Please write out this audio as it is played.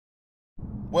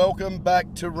Welcome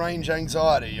back to Range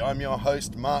Anxiety. I'm your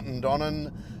host, Martin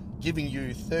Donnan, giving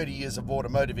you 30 years of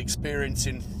automotive experience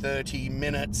in 30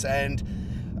 minutes. And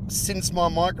since my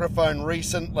microphone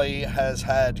recently has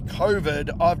had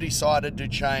COVID, I've decided to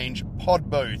change pod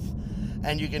booth.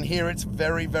 And you can hear it's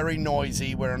very, very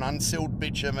noisy. We're an unsealed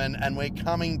bitumen and we're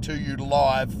coming to you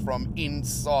live from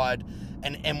inside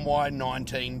an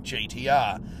MY19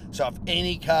 GTR. So if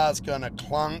any car's going to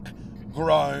clunk,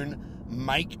 groan,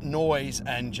 make noise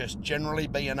and just generally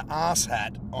be an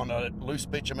arsehat on a loose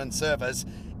bitumen surface,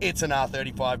 it's an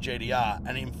R35 GTR.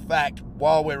 And in fact,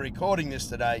 while we're recording this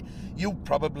today, you'll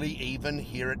probably even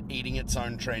hear it eating its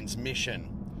own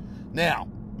transmission. Now,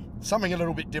 something a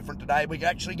little bit different today. We're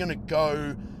actually going to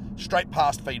go straight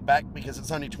past feedback because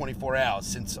it's only 24 hours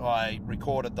since I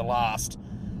recorded the last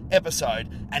episode.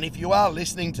 And if you are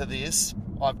listening to this,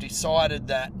 I've decided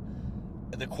that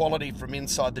the quality from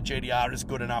inside the GTR is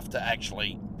good enough to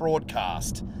actually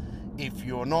broadcast. If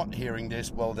you're not hearing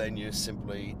this, well, then you're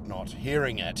simply not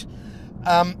hearing it.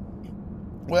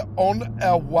 We're on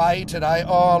our way today.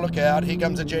 Oh, look out. Here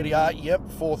comes a GTR.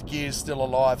 Yep, fourth gear's still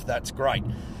alive. That's great.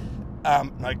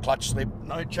 No clutch slip,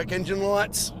 no check engine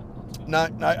lights. No.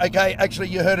 Okay, actually,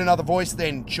 you heard another voice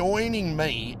then. Joining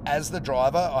me as the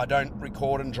driver, I don't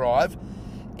record and drive,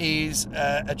 is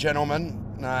a gentleman.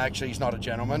 No, actually, he's not a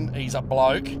gentleman. He's a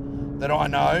bloke that I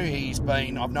know.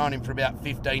 I've known him for about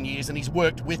 15 years, and he's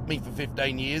worked with me for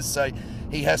 15 years, so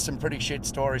he has some pretty shit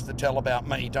stories to tell about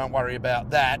me. Don't worry about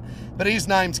that. But his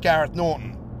name's Gareth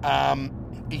Norton.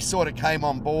 He sort of came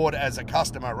on board as a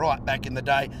customer right back in the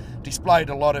day, displayed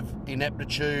a lot of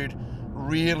ineptitude,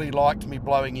 really liked me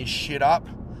blowing his shit up,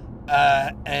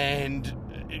 and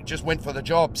just went for the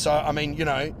job. So, I mean, you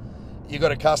know, you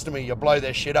got a customer, you blow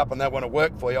their shit up and they want to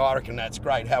work for you. I reckon that's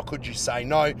great. How could you say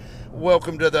no?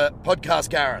 Welcome to the podcast,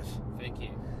 Gareth. Thank you.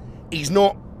 He's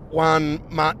not one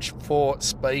much for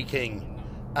speaking.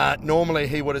 Normally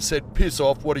he would have said, piss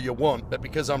off, what do you want? But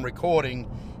because I'm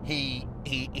recording, he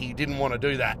didn't want to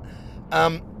do that.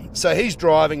 So he's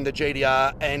driving the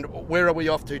GTR, and where are we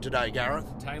off to today, Gareth?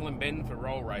 Tailem Bend for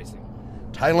roll racing.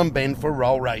 Tailem Bend for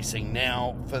roll racing.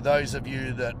 Now, for those of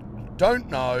you that don't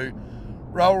know,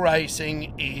 roll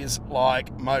racing is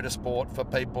like motorsport for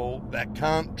people that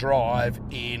can't drive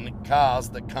in cars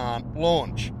that can't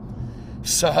launch.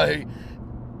 So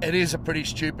it is a pretty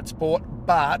stupid sport,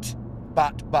 but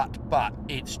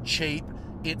it's cheap,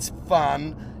 it's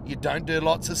fun. You don't do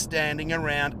lots of standing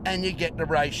around, and you get to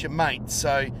race your mates.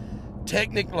 So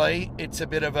technically, it's a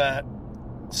bit of a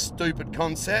stupid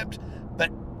concept,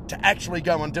 but to actually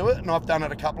go and do it, and I've done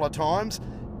it a couple of times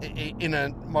in a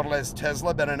Model S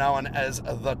Tesla, better known as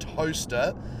the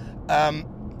Toaster,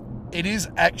 it is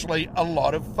actually a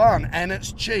lot of fun, and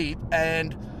it's cheap,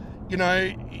 and, you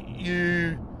know,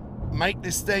 you make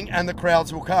this thing, and the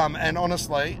crowds will come. And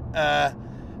honestly,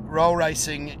 roll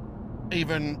racing,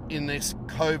 even in this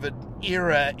COVID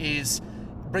era, is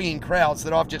bringing crowds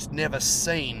that I've just never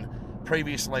seen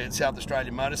previously at South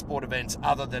Australian motorsport events,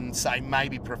 other than, say,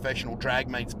 maybe professional drag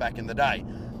meets back in the day.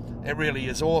 It really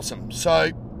is awesome. So,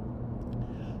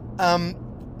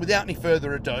 without any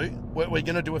further ado, we're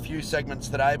going to do a few segments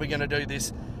today. We're going to do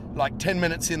this like 10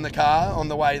 minutes in the car on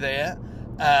the way there,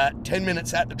 10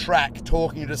 minutes at the track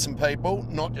talking to some people,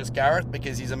 not just Gareth,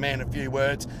 because he's a man of few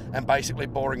words and basically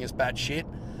boring as bat shit.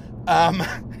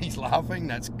 He's laughing,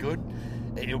 that's good.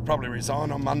 He'll probably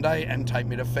resign on Monday and take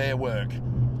me to Fair Work.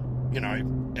 You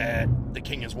know, the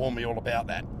king has warned me all about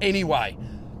that. Anyway,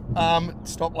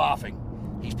 stop laughing.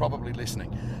 He's probably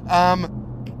listening.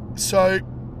 So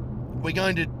we're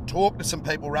going to talk to some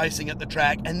people racing at the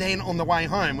track, and then on the way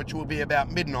home, which will be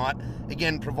about midnight,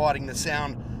 again, providing the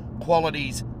sound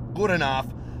quality's good enough,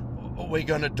 we're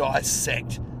going to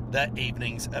dissect that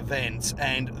evening's events,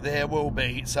 and there will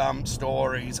be some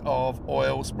stories of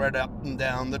oil spread up and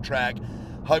down the track.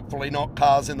 Hopefully not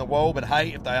cars in the wall, but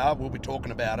hey, if they are, we'll be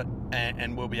talking about it,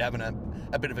 and we'll be having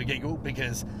a bit of a giggle,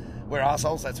 because we're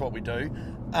arseholes, that's what we do.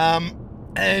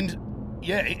 And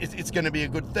yeah, it's going to be a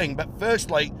good thing. But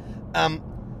firstly, I'm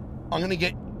going to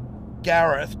get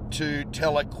Gareth to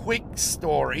tell a quick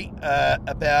story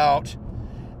about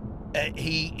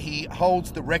he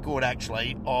holds the record,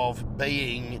 actually, of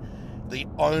being the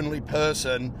only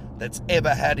person that's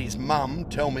ever had his mum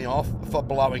tell me off for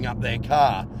blowing up their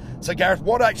car. So, Gareth,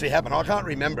 what actually happened? I can't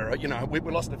remember. You know, we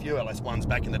lost a few LS1s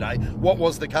back in the day. What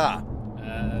was the car?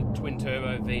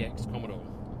 Twin-turbo VX Commodore.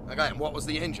 Okay, and what was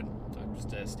the engine?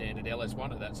 Just a standard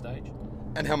LS1 at that stage.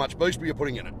 And how much boost were you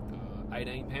putting in it?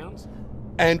 18 pounds.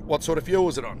 And what sort of fuel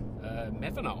was it on?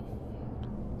 Methanol.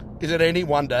 Is it any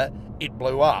wonder it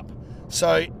blew up?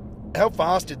 So, how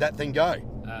fast did that thing go?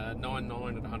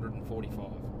 9.9 at 100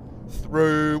 245.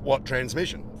 Through what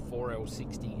transmission?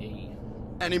 4L60E.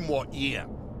 And in what year?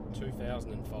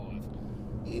 2005.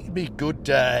 He'd be good.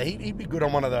 He'd be good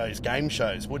on one of those game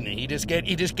shows, wouldn't he? He just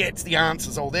gets the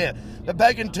answers all there. But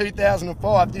back in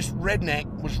 2005, this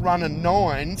redneck was running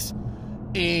nines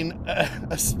in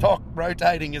a stock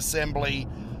rotating assembly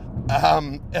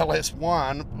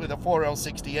LS1 with a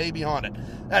 4L60E behind it.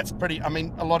 That's pretty. I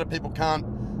mean, a lot of people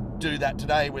can't do that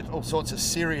today with all sorts of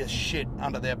serious shit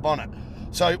under their bonnet.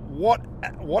 So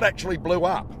what actually blew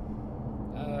up?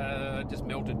 Just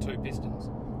melted 2 pistons.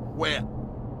 Where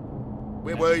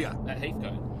were you? At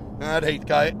Heathcote. At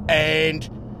Heathcote. And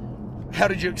how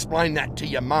did you explain that to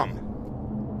your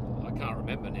mum? I can't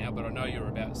remember now, but I know you're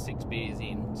about 6 beers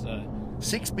in, so...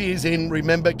 6 beers in,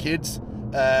 remember, kids,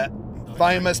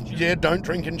 famous, Don't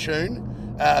Drink and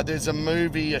Tune. There's a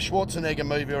movie, a Schwarzenegger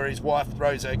movie, where his wife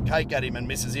throws a cake at him and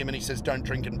misses him, and he says, don't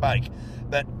drink and bake.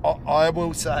 But I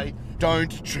will say,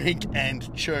 don't drink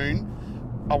and tune.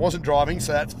 I wasn't driving,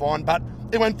 so that's fine, but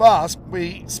it went fast.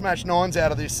 We smashed 9s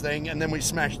out of this thing, and then we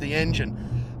smashed the engine.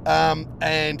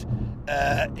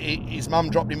 His mum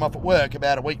dropped him off at work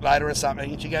about a week later or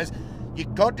something, and she goes, you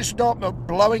got to stop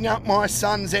blowing up my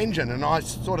son's engine. And I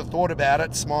sort of thought about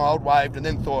it, smiled, waved, and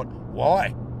then thought,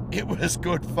 why? It was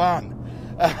good fun.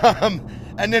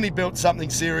 And then he built something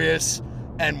serious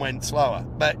and went slower.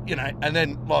 But, and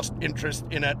then lost interest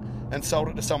in it and sold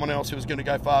it to someone else who was going to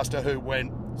go faster, who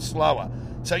went slower.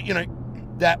 So,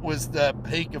 that was the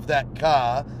peak of that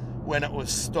car when it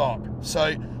was stock. So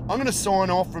I'm going to sign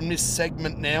off from this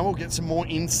segment now. We'll get some more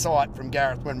insight from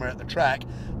Gareth when we're at the track.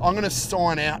 I'm going to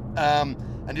sign out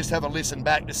and just have a listen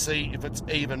back to see if it's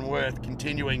even worth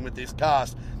continuing with this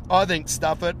cast. I think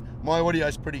stuff it. My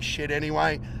audio's pretty shit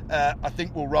anyway. I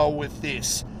think we'll roll with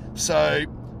this. So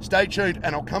stay tuned,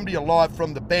 and I'll come to you live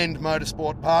from the Bend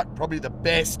Motorsport Park, probably the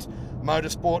best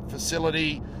motorsport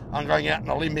facility. I'm going out on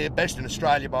a limb here, best in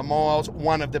Australia by miles,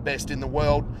 one of the best in the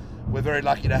world. We're very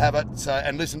lucky to have it. So,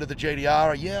 and listen to the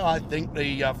GTR. Yeah, I think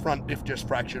the front diff just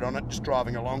fractured on it, just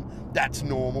driving along. That's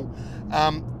normal.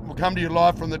 We'll come to you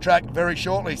live from the track very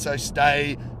shortly, so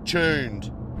stay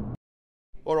tuned.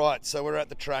 All right, so we're at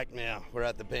the track now. We're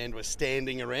at the Bend. We're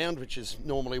standing around, which is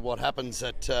normally what happens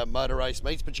at motor race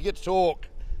meets, but you get to talk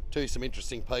to some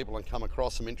interesting people and come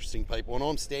across some interesting people. And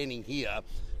I'm standing here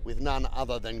with none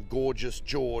other than Gorgeous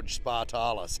George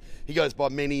Spartalis. He goes by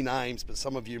many names, but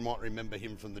some of you might remember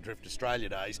him from the Drift Australia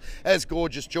days as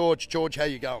Gorgeous George. George, how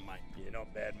you going, mate? Yeah,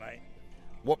 not bad, mate.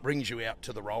 What brings you out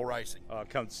to the roll racing? I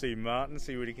come to see Martin,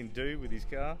 see what he can do with his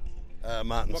car.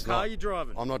 Martin's What car are you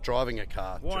driving? I'm not driving a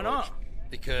car, Why George, not?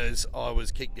 Because I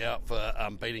was kicked out for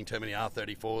beating too many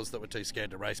R34s that were too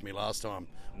scared to race me last time.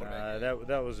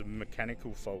 That was a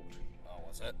mechanical fault.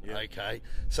 Was it? Yeah. Okay.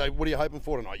 So what are you hoping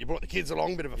for tonight? You brought the kids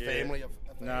along, bit of a family?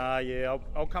 Nah, yeah,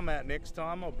 I'll come out next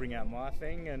time. I'll bring out my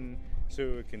thing and see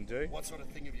what we can do. What sort of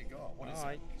thing have you got? What is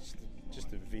it?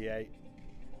 Just a V8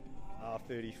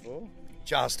 R34.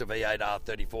 Just a V8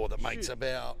 R34 that makes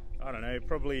about... I don't know,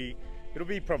 it'll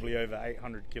be probably over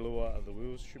 800 kilowatt of the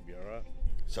wheels. Should be all right.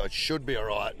 So it should be all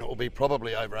right, and it will be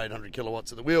probably over 800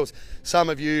 kilowatts of the wheels. Some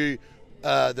of you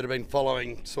that have been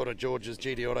following sort of George's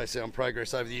GT Auto Sound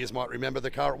progress over the years might remember the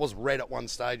car. It was red at one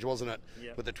stage, wasn't it?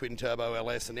 Yep. With the twin turbo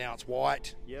LS, and now it's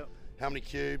white. Yep. How many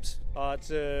cubes? It's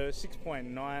a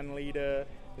 6.9 litre.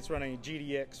 It's running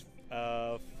GDX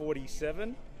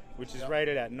 47, which is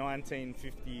rated at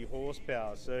 1950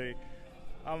 horsepower. So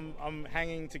I'm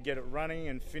hanging to get it running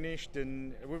and finished,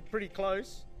 and we're pretty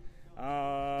close.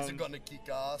 Is it going to kick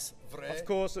ass? Of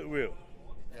course it will.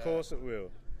 Of course it will.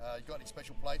 You got any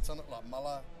special plates on it, like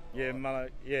Muller? Yeah, Muller.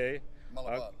 Yeah.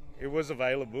 Muller it was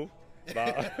available,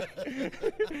 but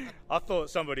I thought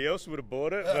somebody else would have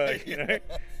bought it,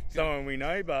 but someone we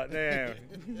know. But now,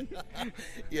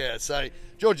 yeah. So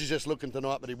George is just looking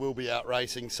tonight, but he will be out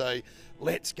racing. So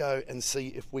let's go and see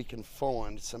if we can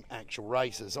find some actual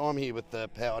races. I'm here with the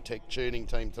PowerTech tuning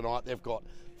team tonight. They've got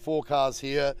 4 cars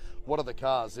here. What are the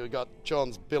cars? We've got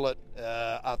John's Billet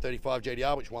R35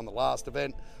 GTR, which won the last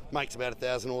event. Makes about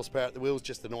 1,000 horsepower at the wheels,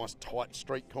 just a nice tight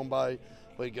street combo.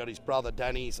 We've got his brother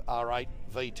Danny's R8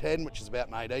 V10, which is about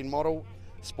an 18 model.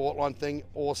 Sportline thing,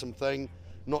 awesome thing.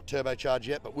 Not turbocharged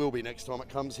yet, but will be next time it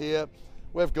comes here.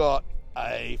 We've got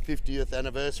a 50th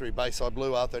anniversary Bayside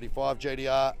Blue R35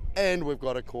 GTR, and we've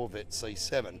got a Corvette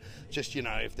C7. Just,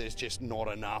 if there's just not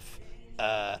enough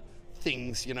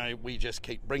things, we just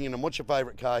keep bringing them. What's your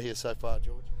favourite car here so far,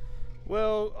 George?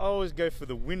 well, I always go for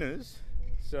the winners.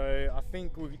 So I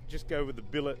think we'll just go with the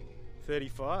Billet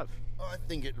 35. I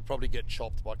think it would probably get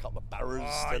chopped by a couple of barrows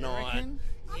You tonight. reckon?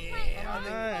 Yeah, I think,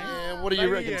 yeah. What do you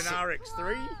Maybe reckon? an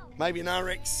RX3? Maybe an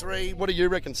RX3. What do you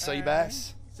reckon,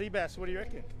 Seabass? Seabass, what do you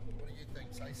reckon? What do you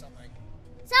think? Say something.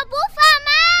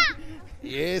 Subwoofer, Ma!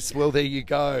 Yes, well there you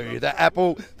go. The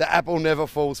apple never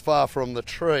falls far from the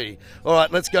tree. All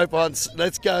right, let's go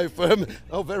from.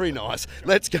 Oh, very nice.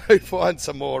 Let's go find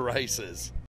some more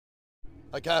races.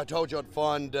 Okay, I told you I'd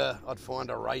find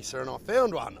a racer, and I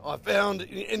found one.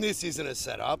 And this isn't a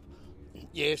setup.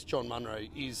 Yes, John Munro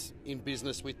is in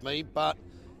business with me, but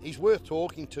he's worth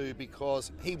talking to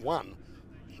because he won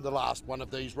the last one of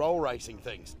these roll racing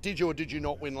things. Did you or did you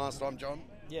not win last time, John?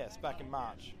 Yes, back in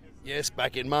March. Yes,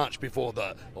 back in March before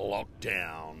the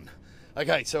lockdown.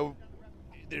 Okay, so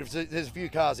there's a few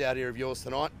cars out here of yours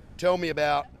tonight. Tell me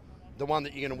about the one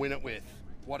that you're going to win it with.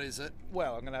 What is it?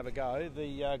 Well, I'm going to have a go.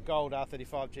 The Gold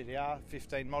R35 GTR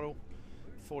 15 model,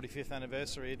 45th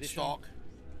anniversary edition. Stock.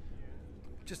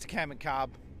 Just a cam and carb.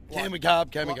 Cam and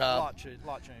carb.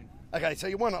 Light tune. Okay, so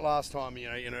you won it last time, you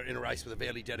know, in a race with a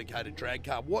fairly dedicated drag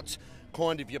car. What's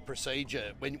kind of your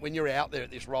procedure when you're out there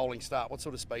at this rolling start? What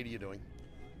sort of speed are you doing?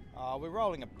 We're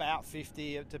rolling about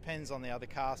 50. It depends on the other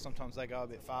car. Sometimes they go a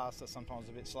bit faster, sometimes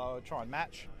a bit slower. Try and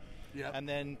match. Yeah. And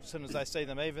then as soon as they see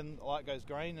them even, the light goes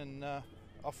green and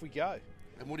off we go.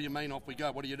 And what do you mean off we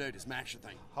go? What do you do? Just mash the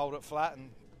thing? Hold it flat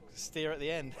and steer at the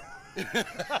end.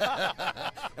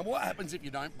 And what happens if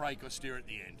you don't brake or steer at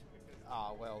the end?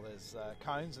 Well, there's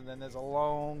cones and then there's a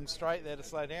long straight there to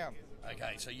slow down.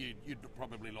 Okay, so you'd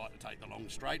probably like to take the long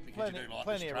straight because you do like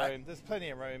plenty the of straight. room. There's plenty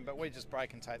of room, but we just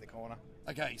brake and take the corner.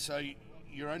 Okay, so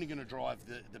you're only going to drive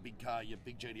the big car, your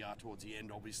big GTR, towards the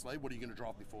end, obviously. What are you going to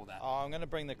drive before that? I'm going to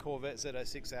bring the Corvette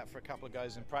Z06 out for a couple of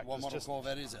goes in practice. What model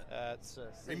Corvette is it? It's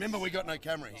Remember, we got no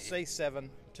camera here. C7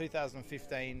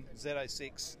 2015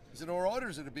 Z06. Is it all right or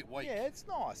is it a bit weak? Yeah, it's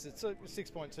nice. It's a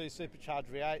 6.2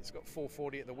 supercharged V8. It's got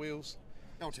 440 at the wheels.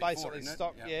 LT4, Basically isn't it?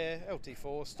 stock, Yeah. yeah,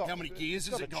 LT4 stock. How many gears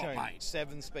has a it got, tune, mate?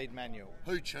 7-speed manual.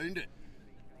 Who tuned it?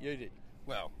 You did.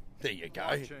 Well, there you go.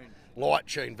 Light tune. Light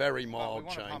tune, very But mild we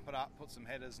want tune. to pump it up, put some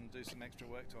headers, and do some extra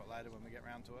work to it later when we get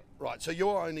round to it. Right, so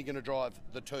you're only going to drive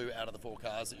the two out of the four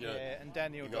cars that you're... Yeah, and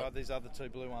Daniel you got- drive these other two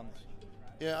blue ones.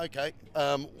 Yeah, okay.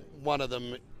 One of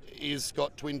them is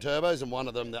got twin turbos, and one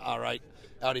of them, the R8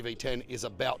 Audi V10, is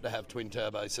about to have twin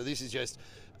turbos. So this is just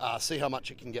see how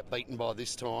much it can get beaten by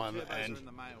this time. Turbos And are in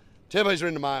the mail. turbos are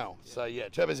in the mail. So yeah,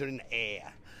 turbos are in the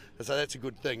air. So that's a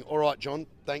good thing. All right, John,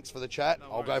 thanks for the chat. No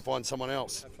I'll go worries. find someone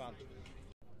else. Have fun.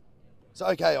 So,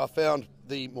 okay, I found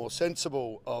the more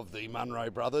sensible of the Munro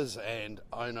brothers and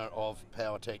owner of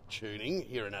PowerTech Tuning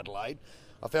here in Adelaide.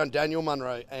 I found Daniel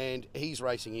Munro, and he's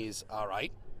racing his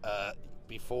R8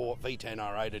 before V10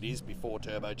 R8. It is before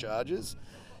turbochargers.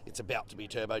 It's about to be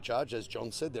turbocharged, as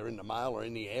John said. They're in the mail or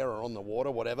in the air or on the water,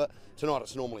 whatever. Tonight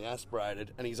it's normally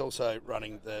aspirated, and he's also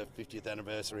running the 50th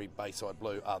anniversary Bayside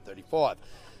Blue R35.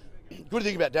 Good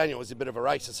thing about Daniel is he's a bit of a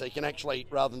racer, so he can actually,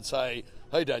 rather than say,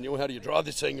 hey Daniel, how do you drive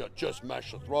this thing? Just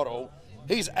mash the throttle.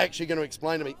 He's actually going to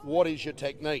explain to me, what is your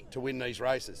technique to win these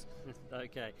races?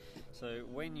 Okay, so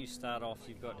when you start off,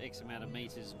 you've got X amount of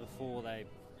meters before they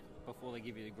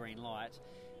give you the green light,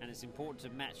 and it's important to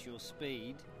match your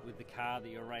speed with the car that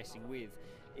you're racing with.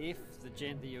 If the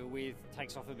gent that you're with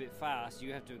takes off a bit fast,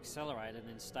 you have to accelerate and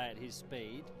then stay at his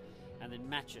speed and then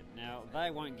match it. Now, they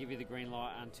won't give you the green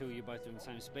light until you're both doing the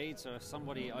same speed, so if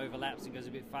somebody overlaps and goes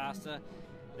a bit faster,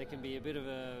 there can be a bit of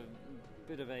a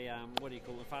what do you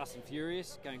call it, fast and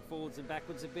furious, going forwards and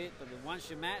backwards a bit, but then once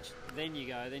you match, then you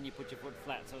go, then you put your foot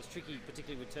flat. So it's tricky,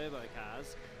 particularly with turbo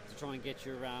cars, to try and get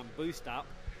your boost up,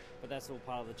 but that's all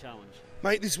part of the challenge.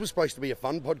 Mate, this was supposed to be a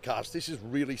fun podcast. This is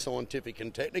really scientific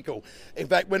and technical. In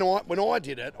fact, when I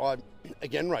did it, I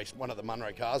again raced one of the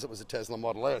Munro cars. It was a Tesla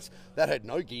Model S. That had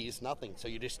no gears, nothing. So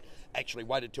you just actually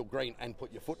waited till green and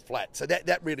put your foot flat. So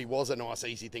that really was a nice,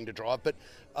 easy thing to drive. But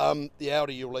the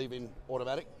Audi you'll leave in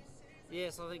automatic?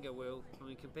 Yes, I think it will. I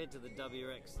mean, compared to the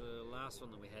WRX, the last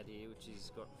one that we had here, which has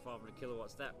got 500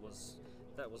 kilowatts, that was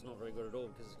not very good at all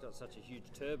because it's got such a huge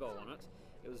turbo on it.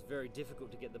 It was very difficult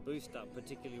to get the boost up,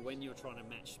 particularly when you're trying to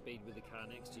match speed with the car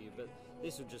next to you. But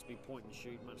this would just be point and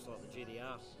shoot, much like the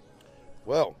GTR.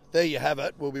 Well, there you have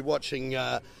it. We'll be watching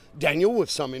Daniel with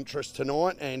some interest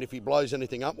tonight, and if he blows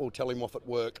anything up, we'll tell him off at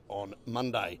work on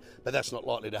Monday. But that's not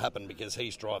likely to happen because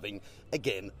he's driving,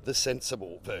 again, the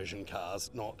sensible version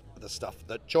cars, not the stuff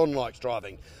that John likes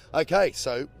driving. Okay,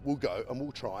 so we'll go and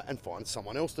we'll try and find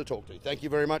someone else to talk to. Thank you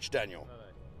very much, Daniel.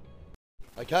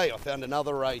 Okay, I found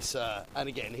another racer, and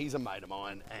again, he's a mate of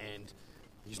mine, and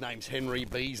his name's Henry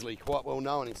Beasley, quite well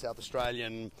known in South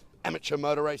Australian amateur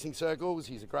motor racing circles.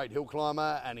 He's a great hill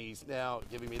climber, and he's now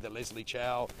giving me the Leslie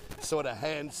Chow sort of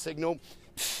hand signal.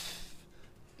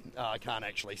 I can't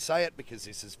actually say it because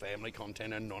this is family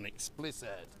content and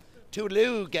non-explicit.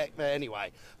 Toodaloo,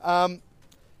 anyway.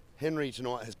 Henry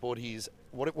tonight has bought his,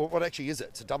 what actually is it?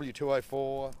 It's a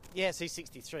W204. Yeah, it's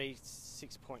C63,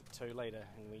 6.2 litre,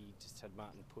 and we just had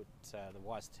Martin put the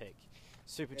WiseTech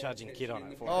supercharging kit on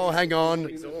it for Oh, us. hang on.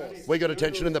 We got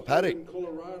attention in the paddock.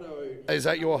 Is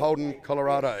that your Holden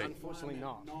Colorado? Unfortunately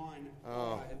not.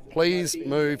 Oh, please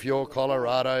move your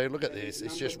Colorado. Look at this.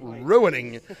 It's just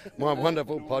ruining my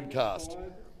wonderful podcast.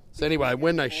 So anyway,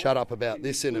 when they shut up about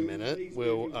this in a minute,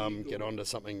 we'll get on to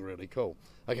something really cool.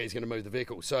 Okay, he's going to move the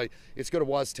vehicle. So it's got a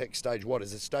WiseTech stage, what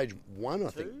is it? Stage 1, I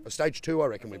think? Stage 2, I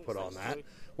reckon we put on that.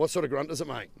 What sort of grunt does it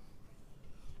make?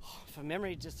 For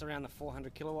memory, just around the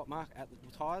 400 kilowatt mark at the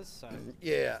tyres. So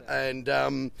Yeah,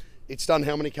 and it's done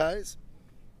how many Ks?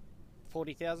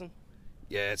 40,000.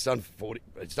 Yeah, it's done 40.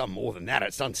 It's done more than that.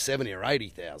 It's done 70 or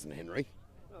 80,000, Henry.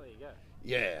 Well, there you go.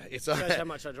 Yeah, it's Shows how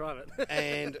much I drive it.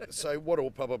 and so what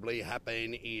will probably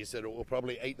happen is that it will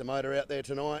probably eat the motor out there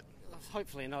tonight.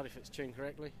 Hopefully not if it's tuned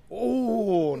correctly.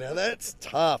 Oh, now that's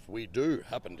tough. We do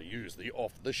happen to use the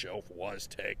off-the-shelf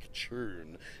WiseTech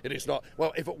tune. It is not,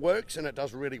 well, if it works and it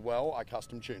does really well, I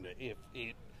custom tuned it.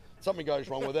 If something goes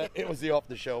wrong with it, it was the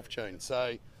off-the-shelf tune.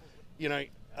 So, you know,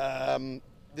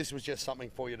 this was just something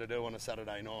for you to do on a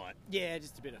Saturday night. Yeah,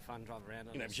 just a bit of fun, drive around.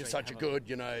 You know, it's just such a good,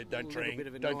 you know, don't drink,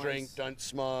 don't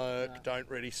smoke, don't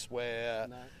really swear.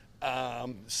 No.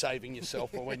 Saving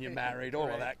yourself for when you're married, all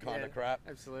of that kind of crap.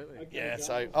 Absolutely. Yeah,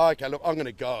 so, okay, look, I'm going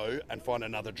to go and find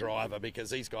another driver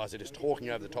because these guys are just talking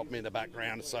over the top of me in the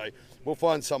background, so we'll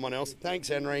find someone else. Thanks,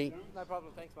 Henry. No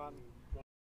problem. Thanks, Martin.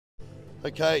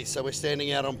 Okay, so we're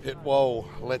standing out on pit wall.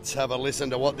 Let's have a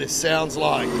listen to what this sounds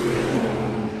like.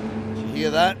 Did you hear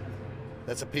that?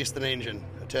 That's a piston engine,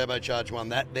 a turbocharged one.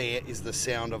 That there is the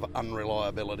sound of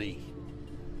unreliability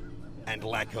and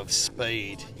lack of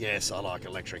speed. Yes, I like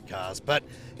electric cars, but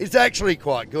it's actually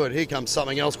quite good. Here comes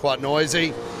something else quite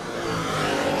noisy.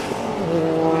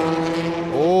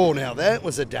 Oh, now that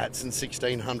was a Datsun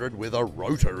 1600 with a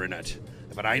rotor in it.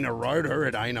 If it ain't a rotor,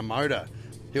 it ain't a motor.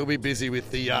 He'll be busy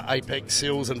with the Apex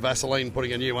Seals and Vaseline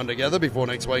putting a new one together before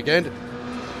next weekend.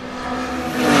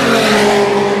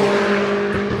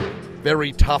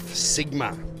 Very tough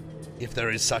Sigma, if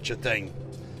there is such a thing.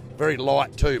 Very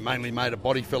light too, mainly made of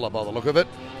body filler by the look of it.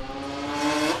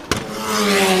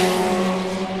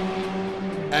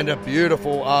 And a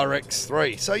beautiful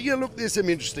RX-3. So yeah, look, there's some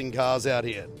interesting cars out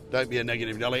here. Don't be a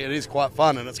negative Nelly. It is quite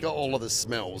fun, and it's got all of the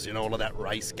smells, you know, all of that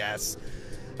race gas.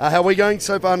 How are we going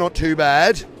so far? Not too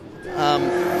bad.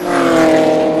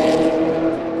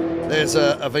 There's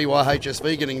a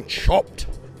VY-HSV getting chopped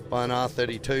by an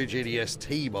R32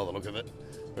 GDS-T by the look of it.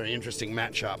 Very interesting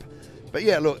matchup. But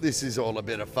yeah, look, this is all a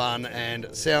bit of fun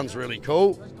and sounds really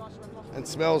cool and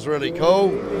smells really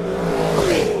cool.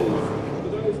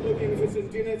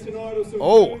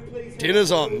 Oh,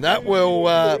 dinner's on. That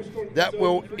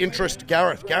will interest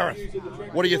Gareth. Gareth,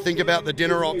 what do you think about the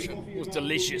dinner option? It was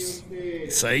delicious.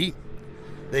 See?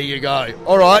 There you go.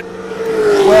 All right.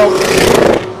 Well,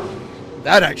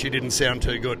 that actually didn't sound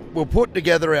too good. We'll put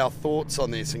together our thoughts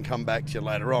on this and come back to you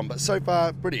later on. But so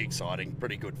far, pretty exciting,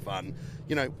 pretty good fun.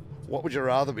 You know, what would you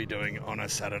rather be doing on a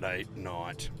Saturday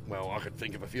night? Well, I could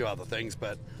think of a few other things,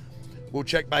 but we'll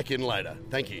check back in later.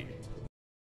 Thank you.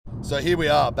 So here we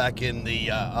are back in the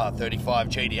R35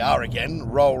 GDR again.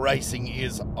 Roll racing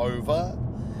is over.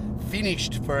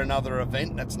 Finished for another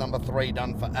event. That's number 3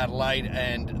 done for Adelaide,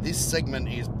 and this segment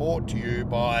is brought to you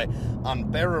by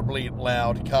unbearably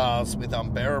loud cars with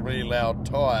unbearably loud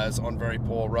tyres on very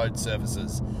poor road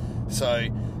surfaces. So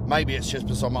maybe it's just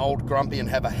because I'm old, grumpy and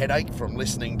have a headache from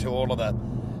listening to all of the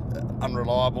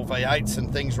unreliable V8s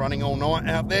and things running all night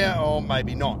out there, or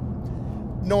maybe not.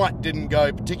 Night didn't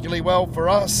go particularly well for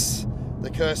us. The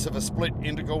curse of a split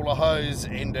intercooler hose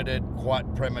ended it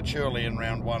quite prematurely in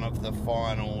round 1 of the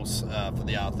finals for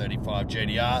the R35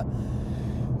 GDR.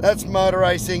 That's motor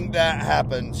racing, that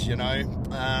happens, you know.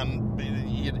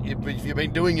 If you've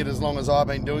been doing it as long as I've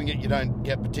been doing it, you don't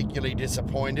get particularly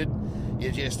disappointed.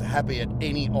 You're just happy at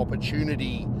any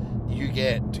opportunity you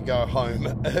get to go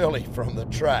home early from the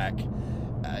track.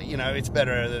 You know, it's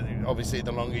better, obviously,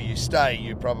 the longer you stay,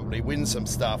 you probably win some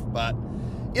stuff, but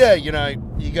yeah, you know,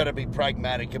 you got to be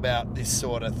pragmatic about this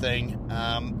sort of thing.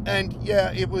 And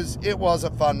yeah, it was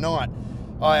a fun night.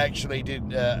 I actually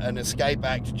did an escape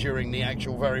act during the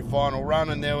actual very final run,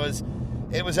 and it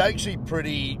was actually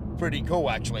pretty cool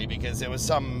actually, because there was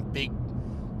some big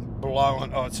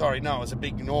blown. Oh, sorry, no, it was a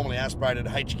big normally aspirated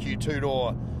HQ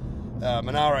 2-door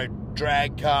Monaro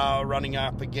drag car running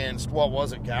up against, what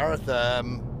was it, Gareth?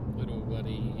 Little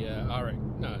bloody RX.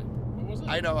 No, what was it?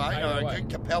 808,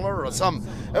 Capella or some.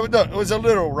 It was a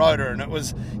little rotor, and it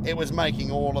was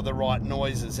making all of the right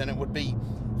noises, and it would be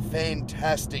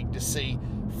fantastic to see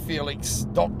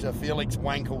Dr. Felix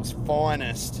Wankel's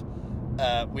finest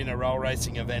win a roll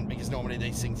racing event, because normally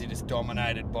these things are just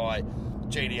dominated by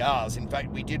GTRs. In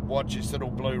fact, we did watch this little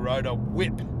blue rotor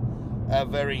whip a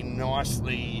very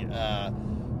nicely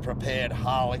prepared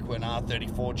Harlequin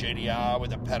R34 GTR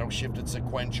with a paddle shifted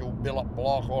sequential billet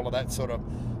block, all of that sort of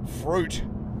fruit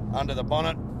under the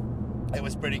bonnet. It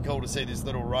was pretty cool to see this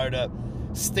little rotor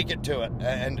stick it to it,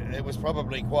 and it was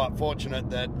probably quite fortunate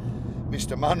that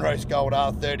Mr. Munro's Gold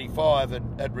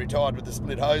R35 had retired with the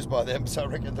split hose by them, so I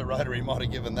reckon the rotary might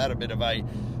have given that a bit of a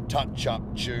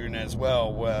touch-up tune as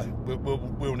well.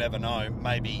 We'll never know.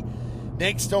 Maybe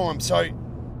next time. So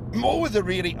more with the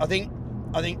really, I think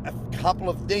a couple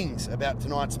of things about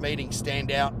tonight's meeting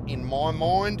stand out in my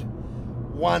mind.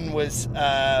 One was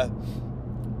a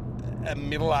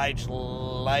middle-aged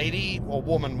lady, or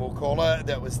woman we'll call her,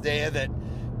 that was there that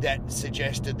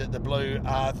suggested that the blue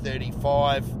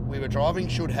R35 we were driving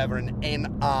should have an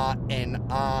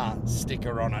NRNR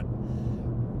sticker on it.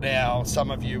 Now,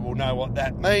 some of you will know what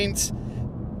that means.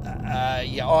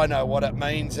 Yeah, I know what it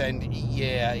means, and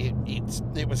yeah,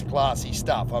 it was classy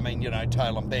stuff. I mean,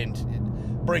 Tail and Bent, it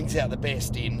brings out the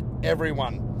best in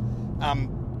everyone.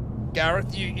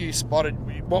 Gareth, you spotted,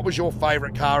 what was your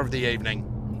favourite car of the evening?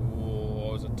 Oh,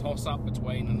 it was a toss-up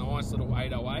between a nice little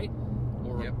 808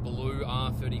 or a blue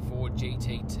R34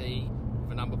 GTT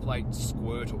with a number plate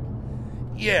Squirtle.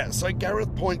 Yeah, so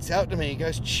Gareth points out to me, he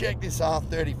goes, check this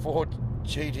R34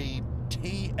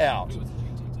 GTT out.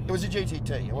 It was a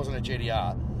GTT, it wasn't a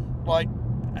GTR.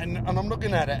 And I'm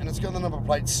looking at it, and it's got the number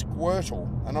plate Squirtle,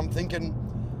 and I'm thinking,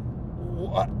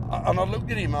 what? And I looked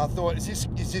at him, and I thought, is this?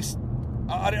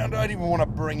 I don't even want to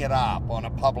bring it up on a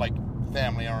public,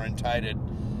 family-orientated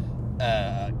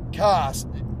cast.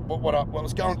 What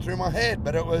was going through my head,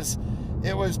 but it was,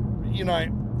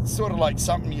 sort of like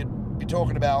something you'd be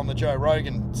talking about on the Joe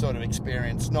Rogan sort of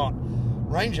experience, not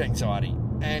range anxiety.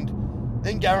 And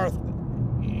then Gareth,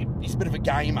 he's a bit of a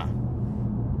gamer,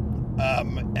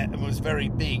 and was very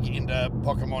big into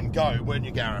Pokemon Go, weren't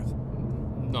you, Gareth?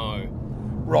 No.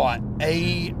 Right.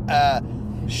 He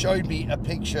showed me a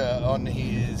picture on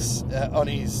his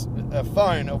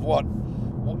phone of what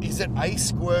is it, a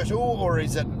Squirtle, or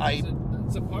is it a...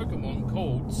 It's a Pokemon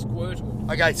called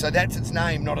Squirtle. Okay, so that's its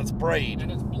name, not its breed.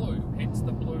 And it's blue, hence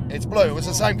the blue. It's blue. It was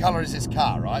the same colour as this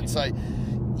car, right? So,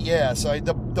 yeah, so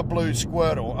the blue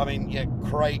Squirtle, I mean, yeah,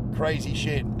 crazy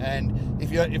shit. And if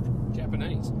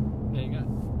Japanese. There you go.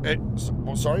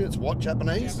 Sorry, it's what,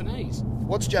 Japanese? Japanese.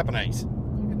 What's Japanese?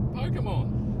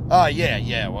 Pokemon. Oh,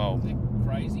 yeah, well. Isn't that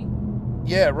crazy?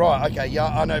 Yeah, right, okay, yeah,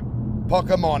 I know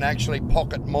Pokemon, actually,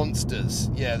 Pocket Monsters.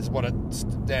 Yeah, that's what it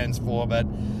stands for, but,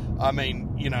 I mean,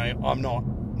 I'm not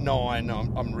 9,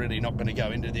 I'm really not going to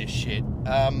go into this shit.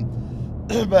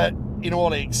 But in all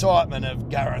the excitement of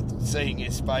Gareth seeing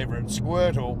his favourite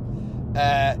Squirtle,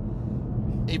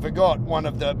 he forgot one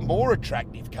of the more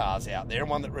attractive cars out there, and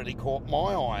one that really caught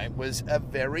my eye was a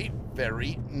very,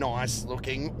 very nice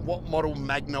looking, what model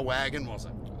Magna wagon was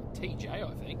it? TJ,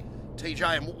 I think.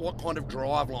 TJ, and what kind of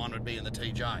driveline would be in the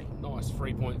TJ? Nice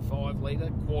 3.5 litre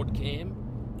quad cam.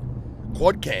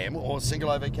 Quad cam or single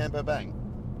overhead camper bang?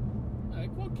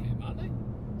 Quad cam, aren't they?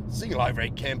 Single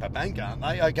overhead camper bank, aren't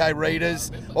they? Okay,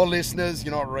 readers or listeners,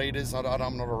 you're not readers,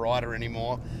 I'm not a writer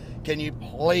anymore. Can you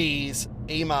please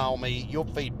email me your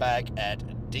feedback at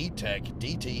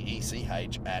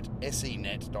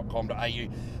dtech@senet.com.au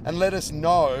and let us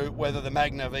know whether the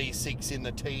Magna V6 in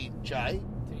the TJ,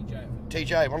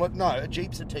 well, no, a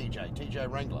Jeep's a TJ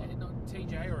Wrangler. Yeah, not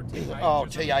TJ or a TH. Oh,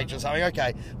 TH or something,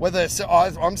 okay.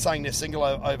 I'm saying they're single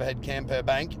overhead camper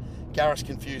bank. Gareth's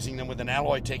confusing them with an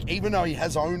Alloy Tech. Even though he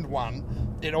has owned one,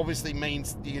 it obviously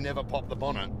means you never pop the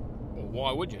bonnet. Well,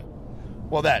 why would you?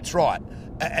 Well, that's right.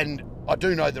 And I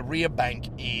do know the rear bank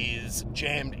is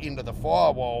jammed into the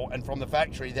firewall, and from the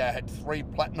factory they had 3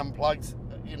 platinum plugs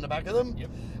in the back of them,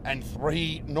 and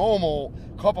 3 normal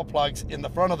copper plugs in the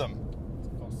front of them.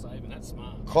 Cost saving, that's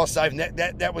smart. Cost saving.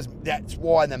 That's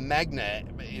why the Magna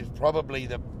is probably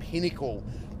the pinnacle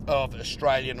of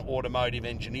Australian automotive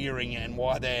engineering, and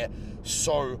why they're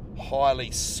so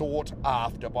highly sought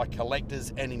after by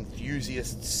collectors and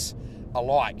enthusiasts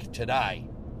alike today.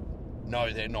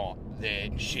 No, they're not. They're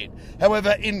shit.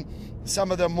 However, in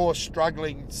some of the more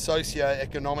struggling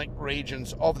socio-economic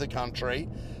regions of the country,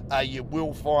 you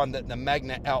will find that the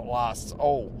Magna outlasts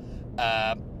all.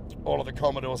 all of the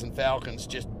Commodores and Falcons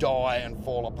just die and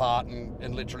fall apart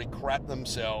and literally crap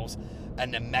themselves,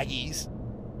 and the Maggies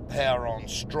power on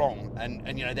strong,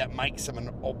 and you know, that makes them an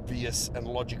obvious and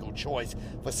logical choice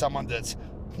for someone that's,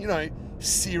 you know,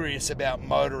 serious about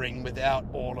motoring without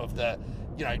all of the,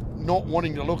 you know, not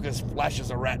wanting to look as flash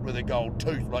as a rat with a gold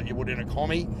tooth like you would in a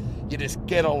commie. You just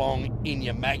get along in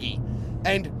your Maggie.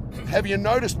 And have you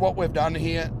noticed what we've done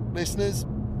here, listeners?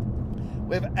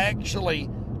 We've actually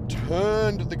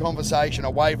turned the conversation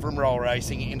away from roll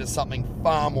racing into something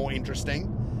far more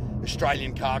interesting: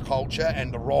 Australian car culture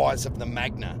and the rise of the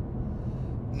Magna.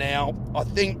 Now, I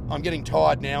think I'm getting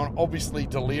tired now and obviously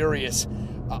delirious.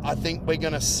 I think we're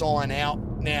going to sign out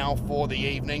now for the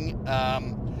evening.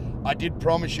 I did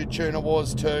promise you Tuna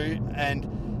Wars 2, and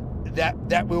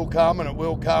that will come, and it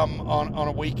will come on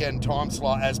a weekend time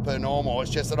slot as per normal.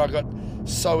 It's just that I got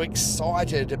so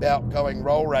excited about going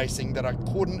roll racing that I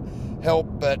couldn't help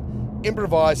but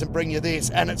improvise and bring you this.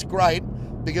 And it's great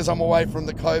because I'm away from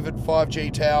the COVID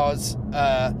 5G towers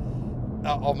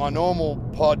of my normal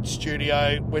pod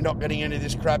studio. We're not getting any of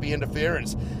this crappy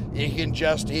interference. You can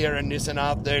just hear a Nissan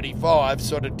R35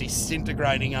 sort of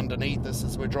disintegrating underneath us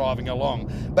as we're driving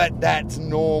along. But that's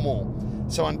normal.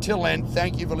 So until then,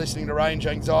 thank you for listening to Range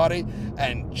Anxiety,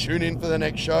 and tune in for the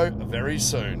next show very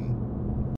soon.